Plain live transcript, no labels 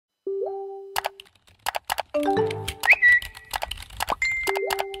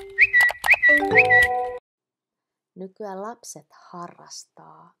Nykyään lapset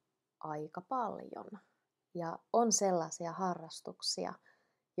harrastaa aika paljon ja on sellaisia harrastuksia,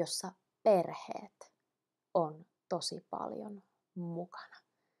 jossa perheet on tosi paljon mukana.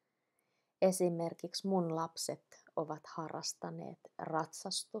 Esimerkiksi mun lapset ovat harrastaneet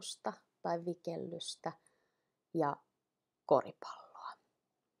ratsastusta tai vikellystä ja koripalloa.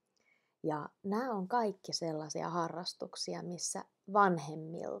 Ja nämä on kaikki sellaisia harrastuksia, missä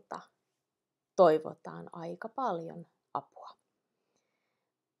vanhemmilta toivotaan aika paljon apua.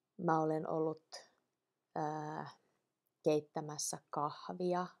 Mä olen ollut keittämässä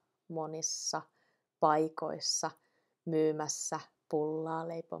kahvia monissa paikoissa, myymässä pullaa,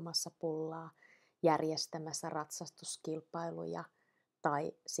 leipomassa pullaa, järjestämässä ratsastuskilpailuja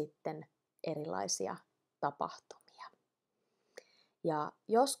tai sitten erilaisia tapahtumia. Ja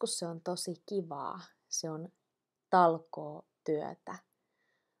joskus se on tosi kivaa, se on talkootyötä,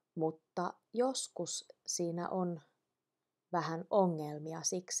 mutta joskus siinä on vähän ongelmia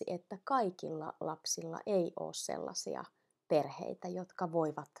siksi, että kaikilla lapsilla ei ole sellaisia perheitä, jotka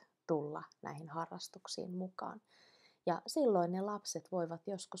voivat tulla näihin harrastuksiin mukaan. Ja silloin ne lapset voivat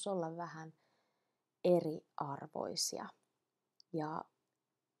joskus olla vähän eriarvoisia. Ja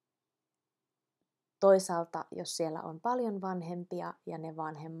toisaalta, jos siellä on paljon vanhempia ja ne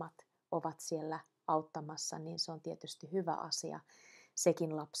vanhemmat ovat siellä auttamassa, niin se on tietysti hyvä asia.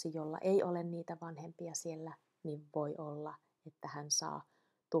 Sekin lapsi, jolla ei ole niitä vanhempia siellä, niin voi olla, että hän saa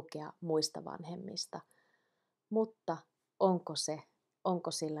tukea muista vanhemmista. Mutta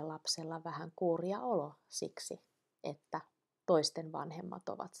onko sillä lapsella vähän kurja olo siksi, että toisten vanhemmat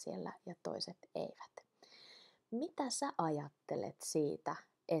ovat siellä ja toiset eivät? Mitä sä ajattelet siitä,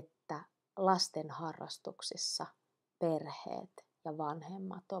 että lasten harrastuksissa perheet ja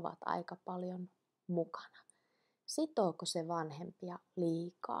vanhemmat ovat aika paljon mukana? Sitooko se vanhempia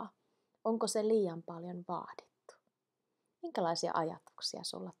liikaa? Onko se liian paljon vaadittu? Minkälaisia ajatuksia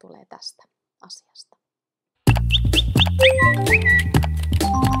sulla tulee tästä asiasta?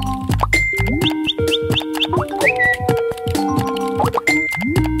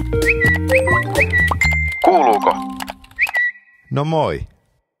 Kuuluuko? No moi!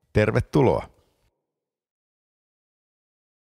 Tervetuloa!